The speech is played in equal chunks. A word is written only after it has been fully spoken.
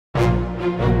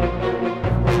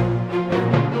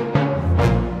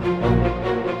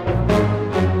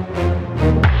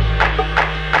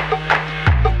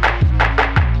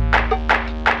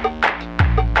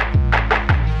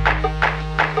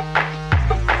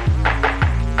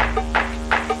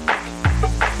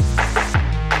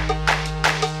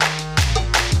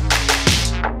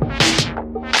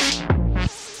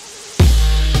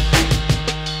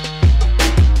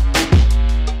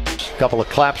Couple of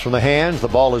claps from the hands. The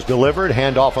ball is delivered.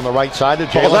 Handoff on the right side to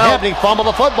Jalen Happening. Fumble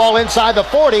the football inside the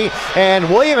 40, and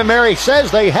William and Mary says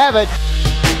they have it.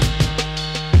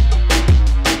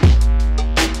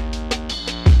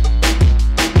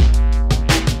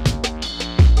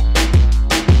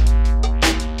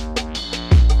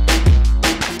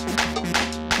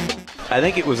 I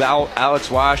think it was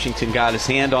Alex Washington got his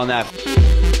hand on that.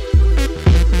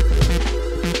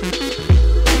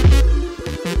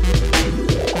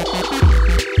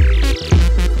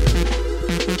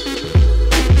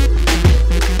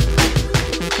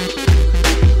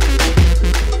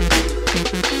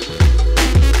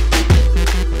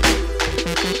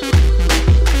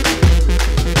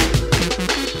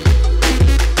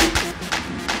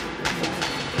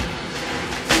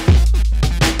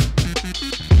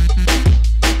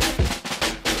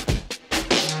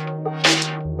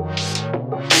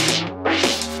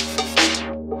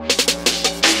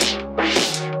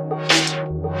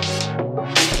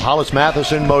 Hollis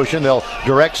Mathis in motion. They'll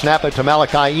direct snap it to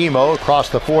Malachi Emo across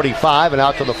the 45 and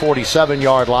out to the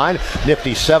 47-yard line.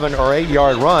 Nifty 7 or 8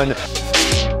 yard run.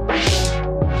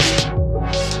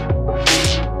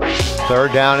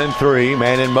 Third down and 3.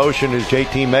 Man in motion is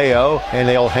JT Mayo, and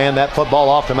they'll hand that football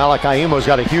off to Malachi Emo. He's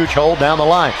got a huge hold down the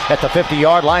line. At the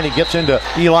 50-yard line, he gets into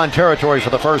Elon territory for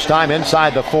the first time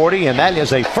inside the 40, and that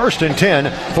is a 1st and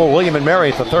 10 for William and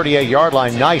Mary at the 38-yard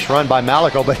line. Nice run by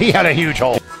Malachi, but he had a huge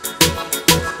hold.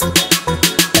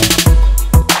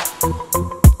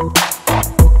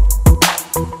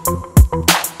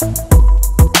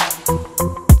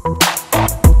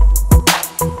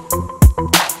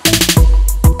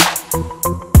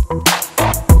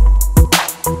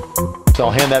 They'll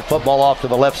hand that football off to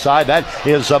the left side. That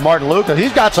is Martin Lucas.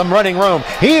 He's got some running room.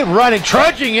 He's running,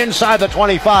 trudging inside the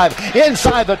 25,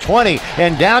 inside the 20,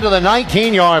 and down to the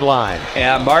 19-yard line.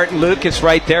 And Martin Lucas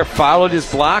right there followed his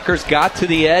blockers, got to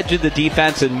the edge of the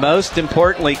defense, and most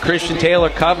importantly, Christian Taylor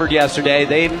covered yesterday.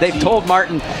 They've told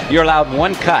Martin, you're allowed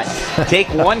one cut.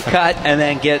 Take one cut and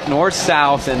then get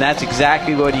north-south, and that's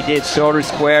exactly what he did. Shoulder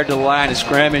square to the line of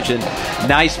scrimmage, and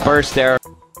nice burst there.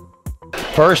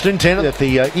 1st and 10 at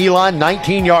the Elon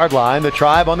 19-yard line. The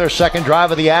Tribe on their second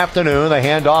drive of the afternoon. They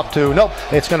hand off to, nope,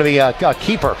 it's going to be a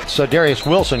keeper. So Darius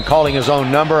Wilson calling his own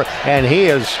number, and he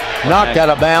is knocked out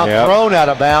of bounds, thrown out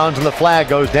of bounds, and the flag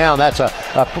goes down. That's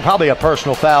probably a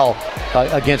personal foul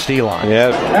against Elon. Yeah.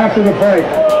 After the break,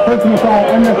 personal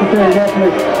foul, unnecessary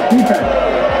roughness, defense.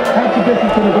 Half the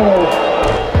distance to the goal.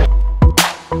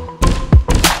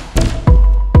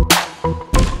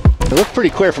 It looked pretty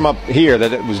clear from up here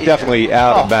that it was definitely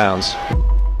out of bounds.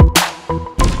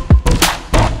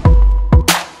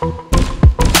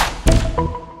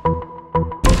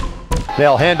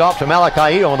 They'll hand off to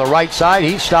Malachi on the right side.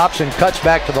 He stops and cuts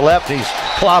back to the left. He's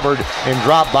clobbered and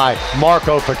dropped by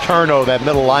Marco Paterno, that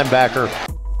middle linebacker.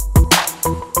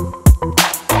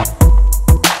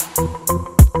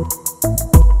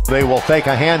 They will fake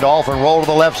a handoff and roll to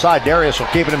the left side. Darius will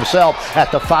keep it himself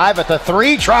at the 5, at the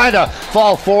 3, trying to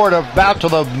fall forward about to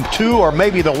the 2 or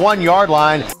maybe the 1 yard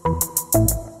line.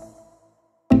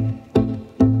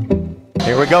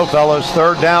 Here we go, fellas.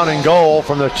 3rd down and goal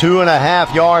from the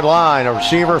 2.5 yard line. A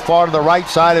receiver far to the right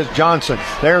side is Johnson.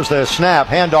 There's the snap.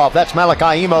 Handoff. That's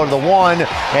Malachi Emo to the 1,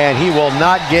 and he will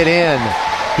not get in.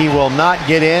 He will not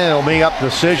get in. It'll be up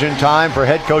decision time for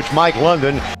head coach Mike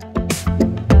London.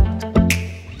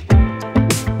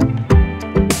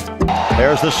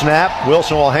 There's the snap.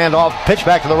 Wilson will hand off, pitch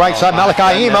back to the right side.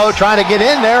 Malachi Emo trying to get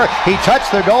in there. He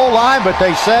touched the goal line, but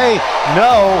they say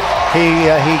no. He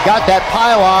got that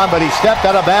pylon, but he stepped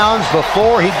out of bounds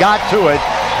before he got to it.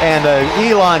 And the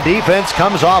Elon defense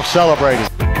comes off celebrating.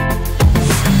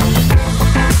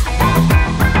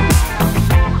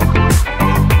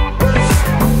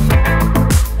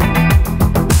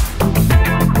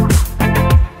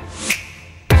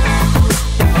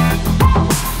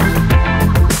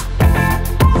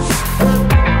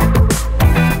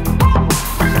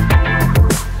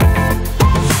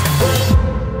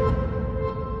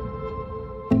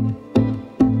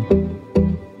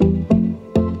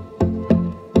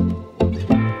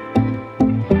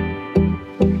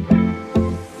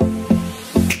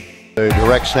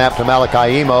 Quick snap to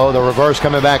Malachi Emo. The reverse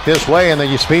coming back this way, and the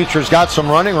Speedster's got some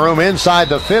running room inside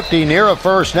the 50 near a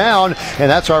first down. And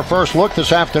that's our first look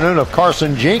this afternoon of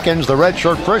Carson Jenkins, the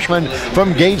redshirt freshman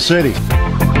from Gate City.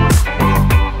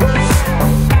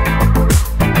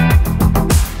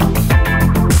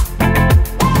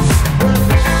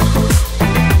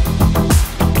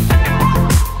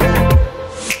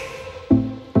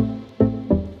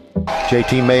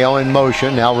 JT Mayo in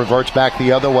motion, now reverts back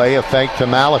the other way, a fake to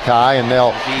Malachi, and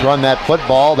they'll run that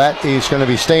football. That is going to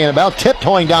be staying about,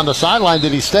 tiptoeing down the sideline.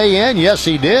 Did he stay in? Yes,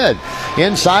 he did.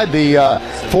 Inside the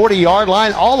 40-yard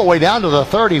line, all the way down to the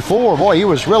 34. Boy, he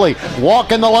was really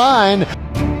walking the line.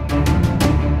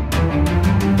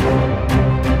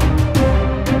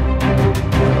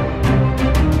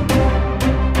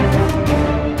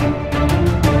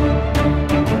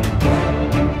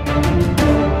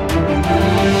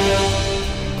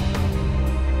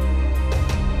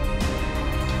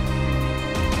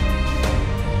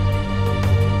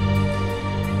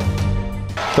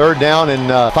 Third down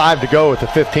and 5 to go at the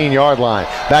 15-yard line.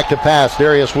 Back to pass.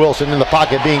 Darius Wilson in the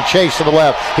pocket being chased to the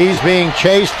left. He's being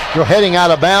chased. You're heading out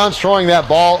of bounds, throwing that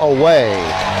ball away.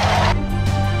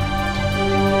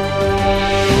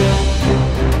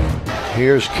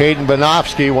 Here's Caden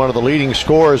Banofsky, one of the leading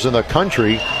scorers in the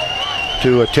country,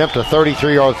 to attempt a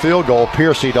 33-yard field goal.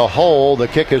 Piercy to hold. The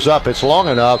kick is up. It's long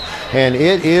enough, and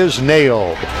it is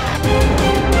nailed.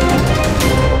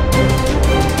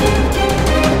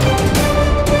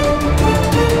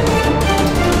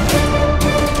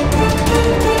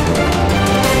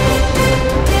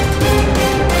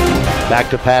 Back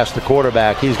to pass the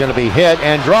quarterback. He's going to be hit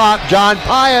and dropped. John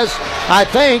Pius, I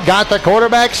think, got the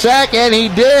quarterback sack, and he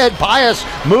did. Pius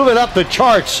moving up the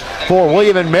charts for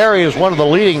William & Mary as one of the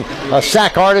leading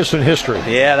sack artists in history.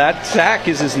 Yeah, that sack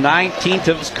is his 19th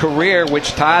of his career,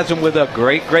 which ties him with a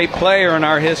great player in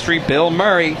our history, Bill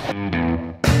Murray.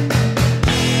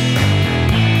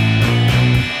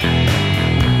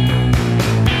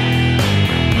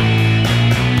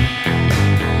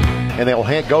 And they'll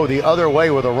go the other way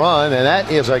with a run, and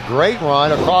that is a great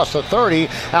run across the 30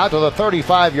 out to the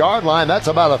 35-yard line. That's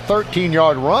about a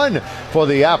 13-yard run for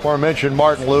the aforementioned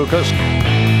Martin Lucas.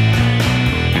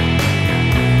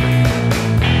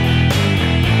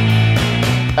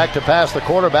 Back to pass the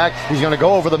quarterback. He's going to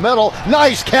go over the middle.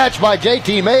 Nice catch by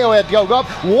JT Mayo at go up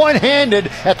one-handed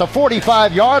at the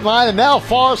 45-yard line, and now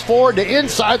falls forward to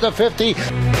inside the 50.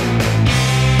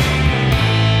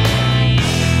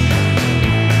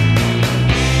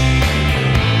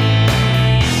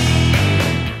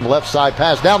 Left side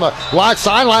pass down the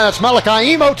sideline. That's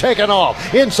Malachi Emo taking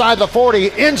off. Inside the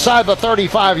 40, inside the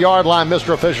 35-yard line,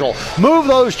 Mr. Official. Move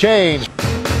those chains.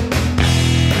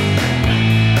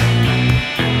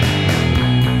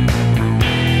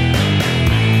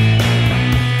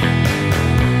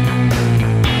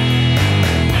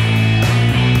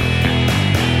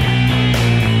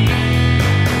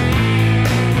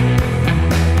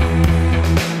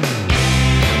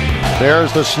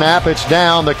 There's the snap. It's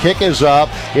down. The kick is up.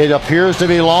 It appears to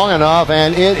be long enough,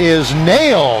 and it is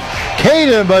nailed.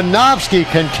 Caden Banofsky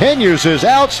continues his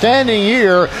outstanding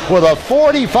year with a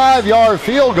 45-yard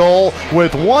field goal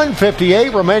with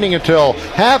 1:58 remaining until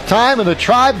halftime, and the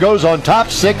Tribe goes on top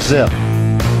 6-zip.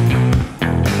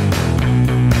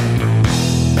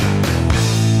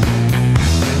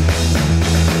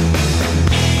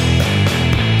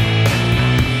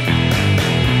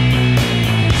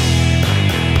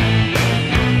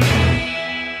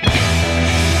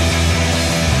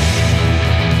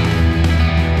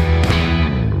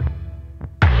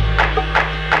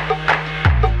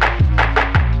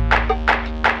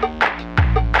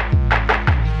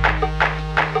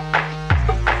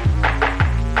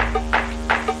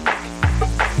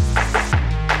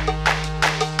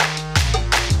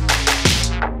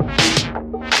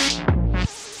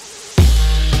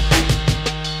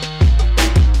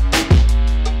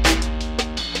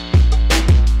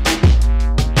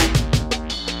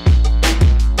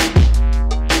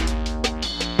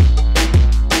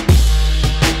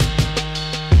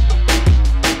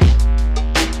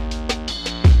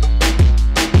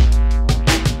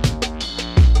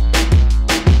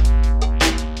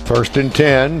 First and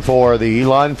 10 for the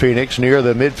Elon Phoenix near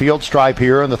the midfield stripe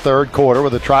here in the third quarter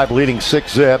with the Tribe leading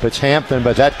 6-zip. It's Hampton,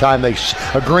 but that time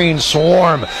a green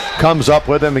swarm comes up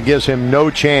with him and gives him no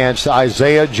chance.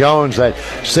 Isaiah Jones, that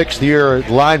sixth-year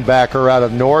linebacker out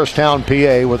of Norristown,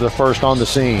 PA, with the first on the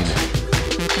scene.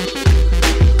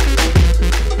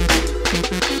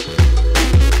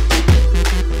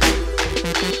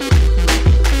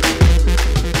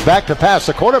 back to pass.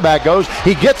 The quarterback goes.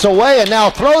 He gets away and now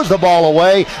throws the ball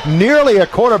away. Nearly a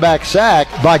quarterback sack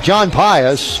by John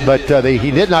Pius, but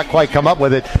he did not quite come up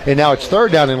with it. And now it's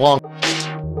 3rd down and long.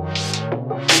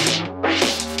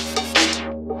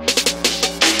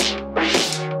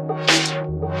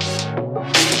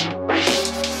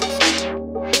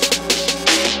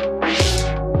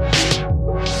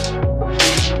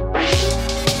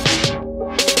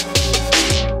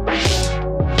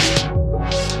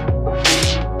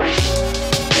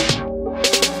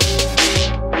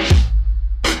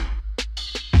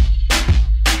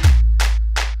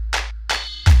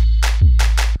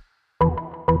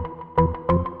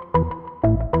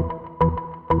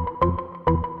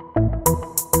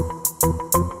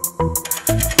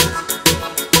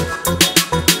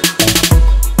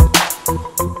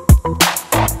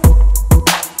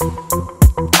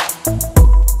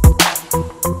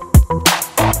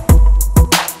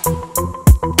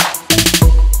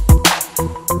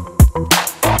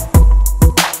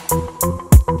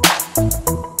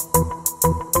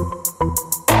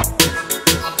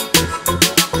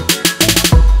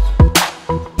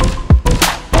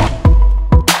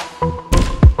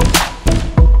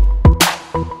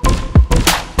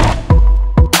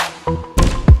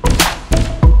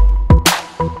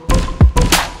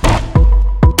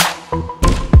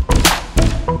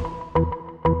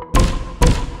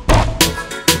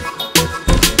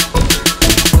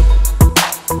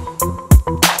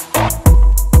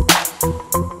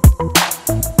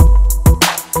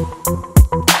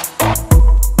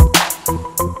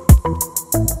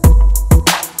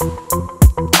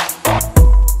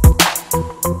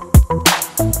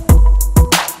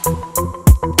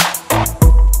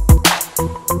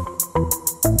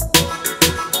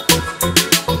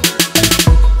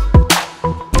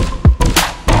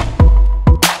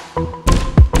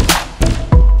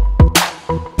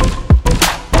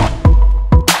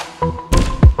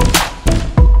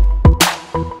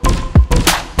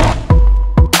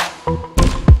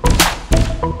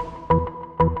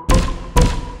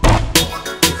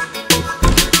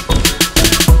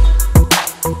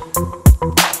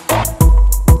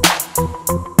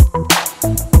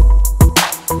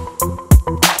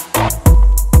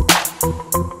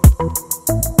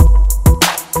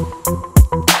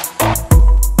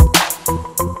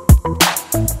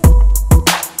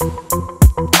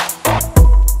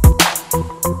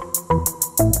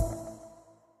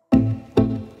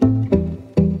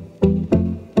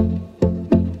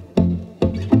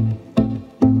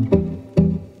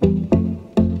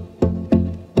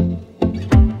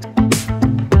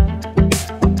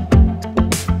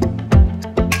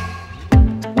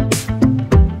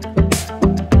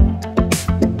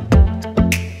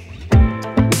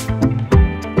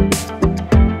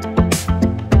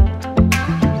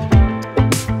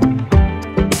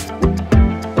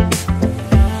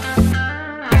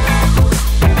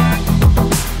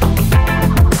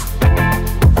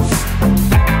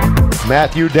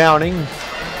 Matthew Downing,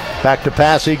 back to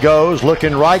pass he goes,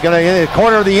 looking right, going to in the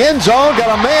corner of the end zone,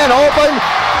 got a man open,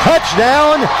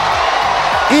 touchdown,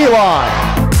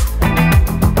 Elon.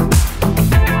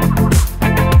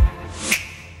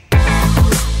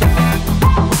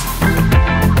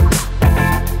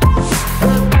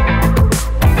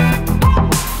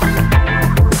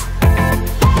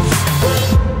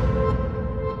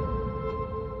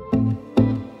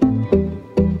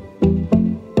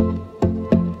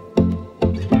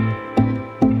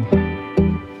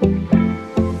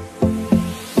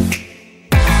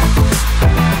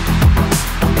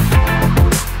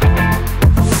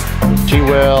 He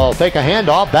will take a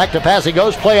handoff, back to pass he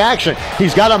goes, play action.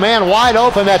 He's got a man wide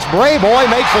open, that's Brayboy,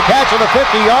 makes the catch at the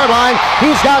 50-yard line.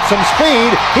 He's got some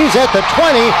speed, he's at the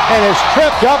 20 and is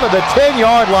tripped up at the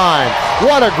 10-yard line.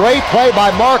 What a great play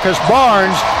by Marcus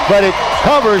Barnes, but it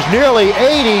covers nearly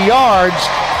 80 yards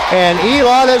and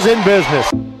Elon is in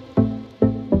business.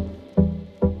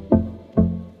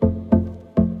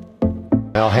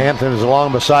 Now Hampton is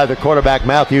along beside the quarterback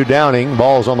Matthew Downing.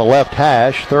 Ball's on the left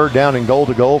hash. 3rd down and goal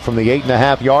to go from the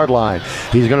 8.5-yard line.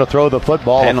 He's going to throw the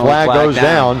football. The flag goes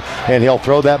down, and he'll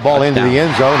throw that ball into the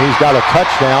end zone. He's got a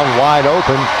touchdown wide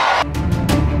open.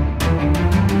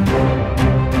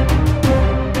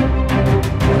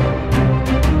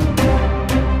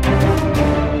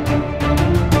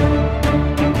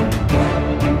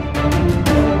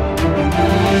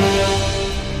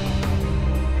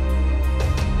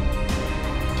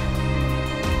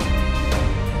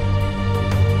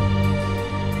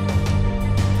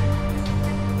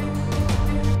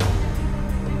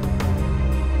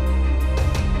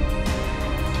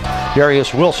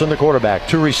 Darius Wilson, the quarterback.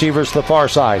 Two receivers to the far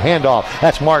side. Handoff.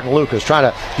 That's Martin Lucas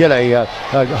trying to get a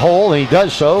hole, and he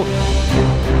does so.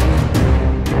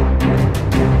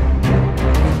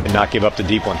 And not give up the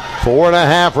deep one.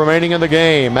 4.5 remaining in the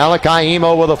game. Malachi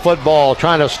Emo with a football,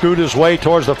 trying to scoot his way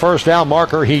towards the first down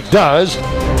marker. He does.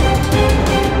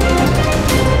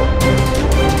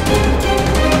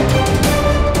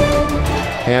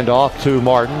 Hand off to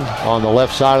Martin on the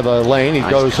left side of the lane. He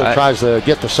goes and tries to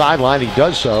get the sideline. He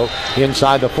does so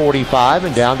inside the 45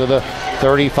 and down to the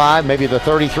 35, maybe the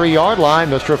 33-yard line.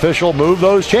 Mr. Official, move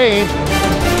those chains.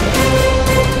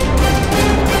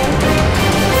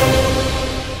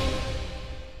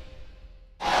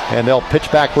 And they'll pitch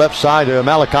back left side to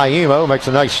Malachi Emo. Makes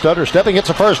a nice stutter stepping. Gets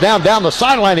a first down. Down the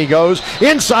sideline he goes.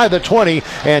 Inside the 20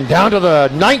 and down to the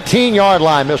 19-yard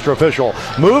line, Mr. Official.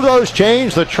 Move those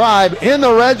chains. The Tribe in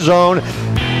the red zone.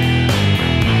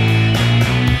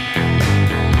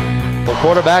 The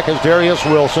quarterback is Darius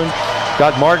Wilson.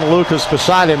 Got Martin Lucas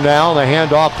beside him now. The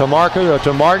handoff to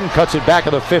Martin. Cuts it back to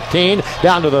the 15,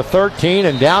 down to the 13,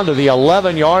 and down to the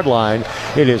 11-yard line.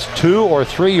 It is 2 or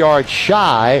 3 yards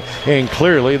shy, and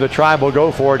clearly the Tribe will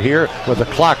go for it here with the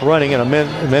clock running in a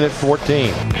minute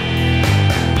 14.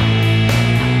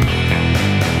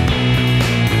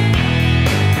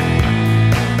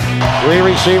 Three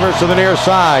receivers to the near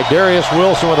side. Darius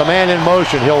Wilson with a man in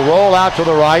motion. He'll roll out to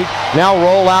the right, now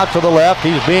roll out to the left.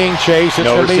 He's being chased. It's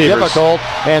going to be difficult.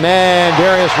 And then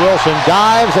Darius Wilson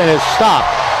dives and is stopped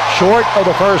short of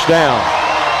the first down.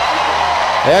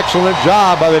 Excellent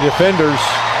job by the defenders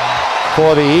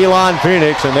for the Elon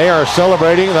Phoenix, and they are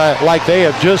celebrating like they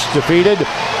have just defeated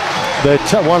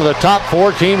one of the top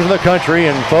 4 teams in the country,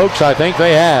 and folks, I think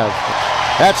they have.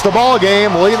 That's the ball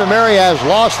game. William & Mary has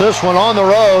lost this one on the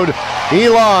road.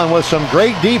 Elon, with some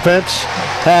great defense,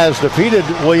 has defeated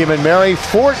William & Mary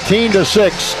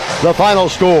 14-6, the final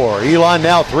score. Elon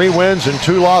now 3 wins and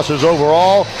 2 losses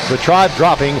overall. The Tribe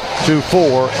dropping to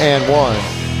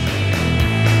 4-1.